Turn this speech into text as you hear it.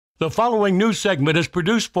The following news segment is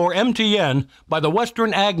produced for MTN by the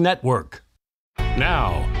Western Ag Network.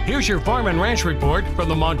 Now, here's your Farm and Ranch Report from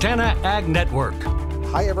the Montana Ag Network.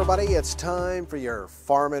 Hi everybody, it's time for your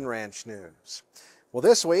Farm and Ranch News. Well,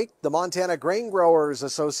 this week, the Montana Grain Growers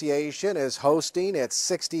Association is hosting its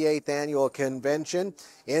 68th annual convention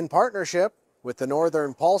in partnership with the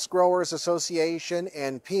Northern Pulse Growers Association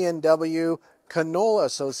and PNW Canola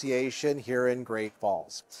Association here in Great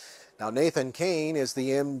Falls. Now, Nathan Kane is the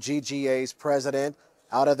MGGA's president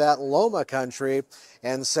out of that Loma country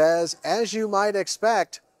and says, as you might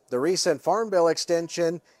expect, the recent Farm Bill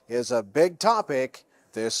extension is a big topic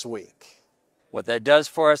this week. What that does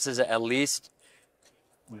for us is it at least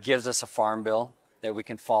gives us a farm bill that we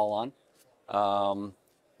can fall on.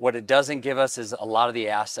 What it doesn't give us is a lot of the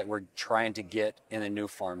asks that we're trying to get in a new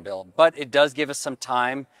farm bill, but it does give us some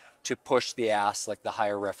time to push the asks, like the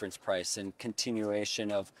higher reference price and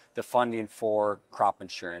continuation of the funding for crop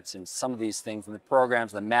insurance and some of these things in the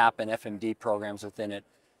programs, the MAP and FMD programs within it,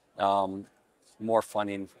 more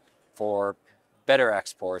funding for better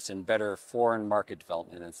exports and better foreign market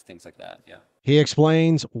development and things like that. Yeah. He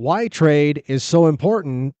explains why trade is so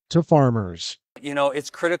important to farmers. You know,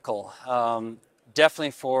 it's critical,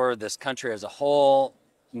 definitely for this country as a whole,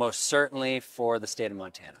 most certainly for the state of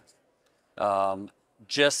Montana.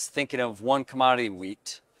 Just thinking of one commodity,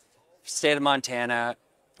 wheat, state of Montana,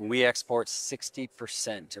 we export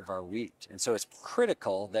 60% of our wheat. And so it's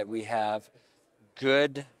critical that we have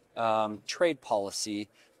good trade policy,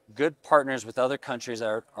 good partners with other countries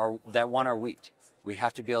that want our wheat. We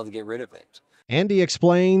have to be able to get rid of it. Andy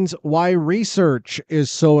explains why research is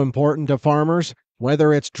so important to farmers,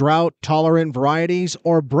 whether it's drought-tolerant varieties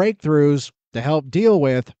or breakthroughs to help deal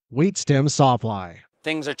with wheat stem sawfly.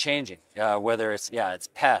 Things are changing, whether it's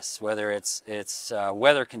pests, whether it's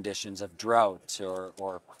weather conditions of drought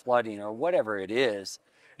or flooding or whatever it is.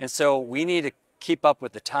 And so we need to keep up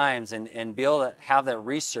with the times and be able to have that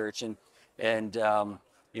research. And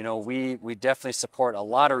you know, we definitely support a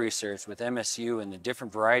lot of research with MSU and the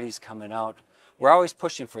different varieties coming out. We're always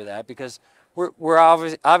pushing for that because we're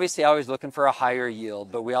obviously always looking for a higher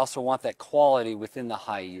yield, but we also want that quality within the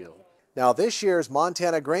high yield. Now, this year's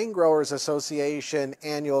Montana Grain Growers Association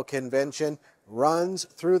annual convention runs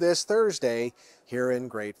through this Thursday here in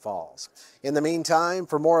Great Falls. In the meantime,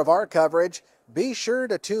 for more of our coverage, be sure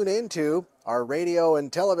to tune into our radio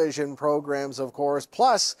and television programs, of course.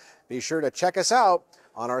 Plus, be sure to check us out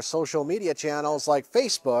on our social media channels like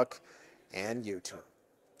Facebook and YouTube.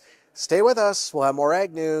 Stay with us. We'll have more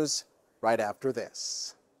ag news right after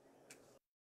this.